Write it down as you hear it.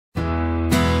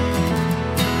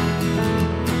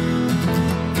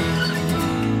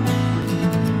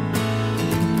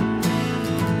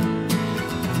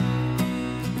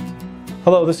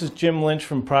Hello, this is Jim Lynch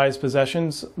from Prized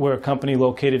Possessions. We're a company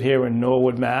located here in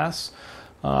Norwood, Mass.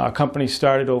 Our company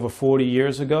started over 40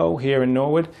 years ago here in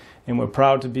Norwood, and we're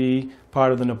proud to be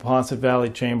part of the Neponset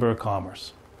Valley Chamber of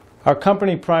Commerce. Our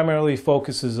company primarily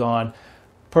focuses on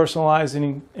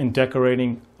personalizing and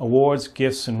decorating awards,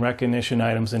 gifts, and recognition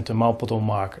items into multiple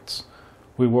markets.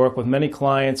 We work with many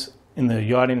clients in the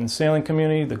yachting and sailing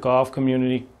community, the golf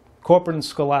community, corporate and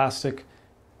scholastic,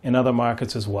 and other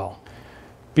markets as well.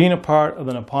 Being a part of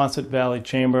the Neponset Valley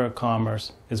Chamber of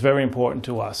Commerce is very important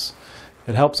to us.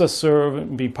 It helps us serve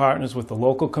and be partners with the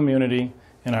local community,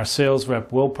 and our sales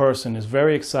rep, Will Person, is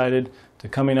very excited to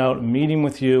coming out and meeting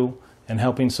with you and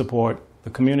helping support the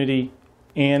community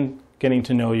and getting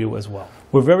to know you as well.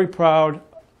 We're very proud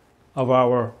of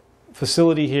our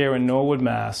facility here in Norwood,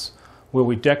 Mass, where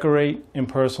we decorate and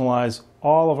personalize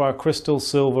all of our crystal,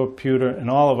 silver, pewter, and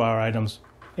all of our items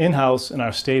in-house in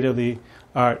our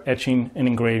state-of-the-art etching and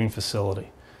engraving facility.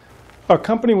 Our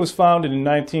company was founded in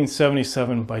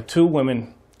 1977 by two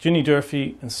women, Ginny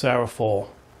Durfee and Sarah Foll.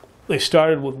 They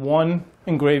started with one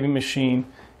engraving machine,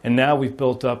 and now we've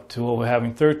built up to over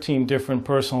having 13 different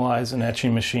personalized and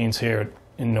etching machines here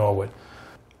in Norwood.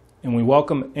 And we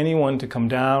welcome anyone to come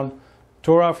down,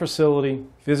 tour our facility,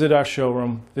 visit our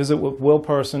showroom, visit with Will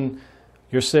Person,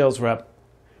 your sales rep,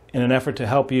 in an effort to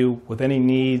help you with any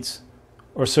needs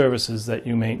or services that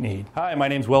you may need. Hi, my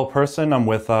name's Will Person. I'm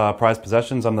with Prized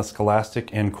Possessions. I'm the Scholastic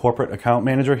and Corporate Account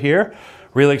Manager here.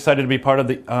 Really excited to be part of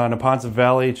the Neponset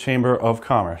Valley Chamber of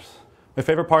Commerce. My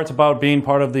favorite parts about being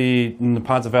part of the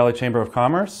Neponset Valley Chamber of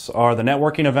Commerce are the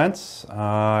networking events.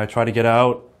 I try to get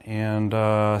out and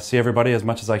see everybody as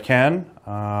much as I can.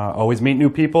 Always meet new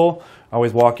people.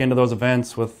 Always walk into those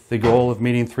events with the goal of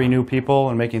meeting 3 new people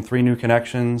and making 3 new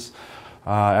connections.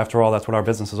 After all, that's what our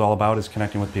business is all about, is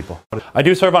connecting with people. I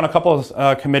do serve on a couple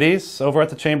of committees over at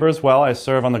the Chamber as well. I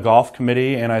serve on the Golf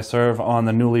Committee and I serve on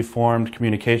the newly formed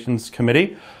Communications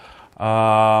Committee.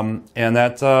 And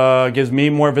that gives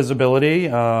me more visibility,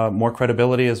 more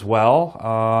credibility as well.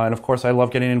 And of course, I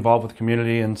love getting involved with the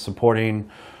community and supporting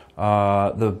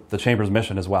the Chamber's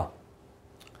mission as well.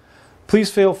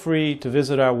 Please feel free to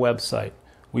visit our website.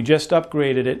 We just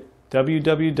upgraded it,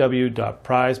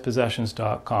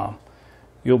 www.prizedpossessions.com.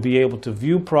 You'll be able to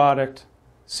view product,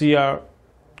 see our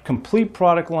complete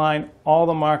product line, all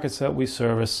the markets that we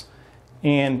service,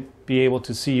 and be able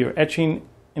to see your etching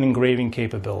and engraving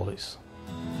capabilities.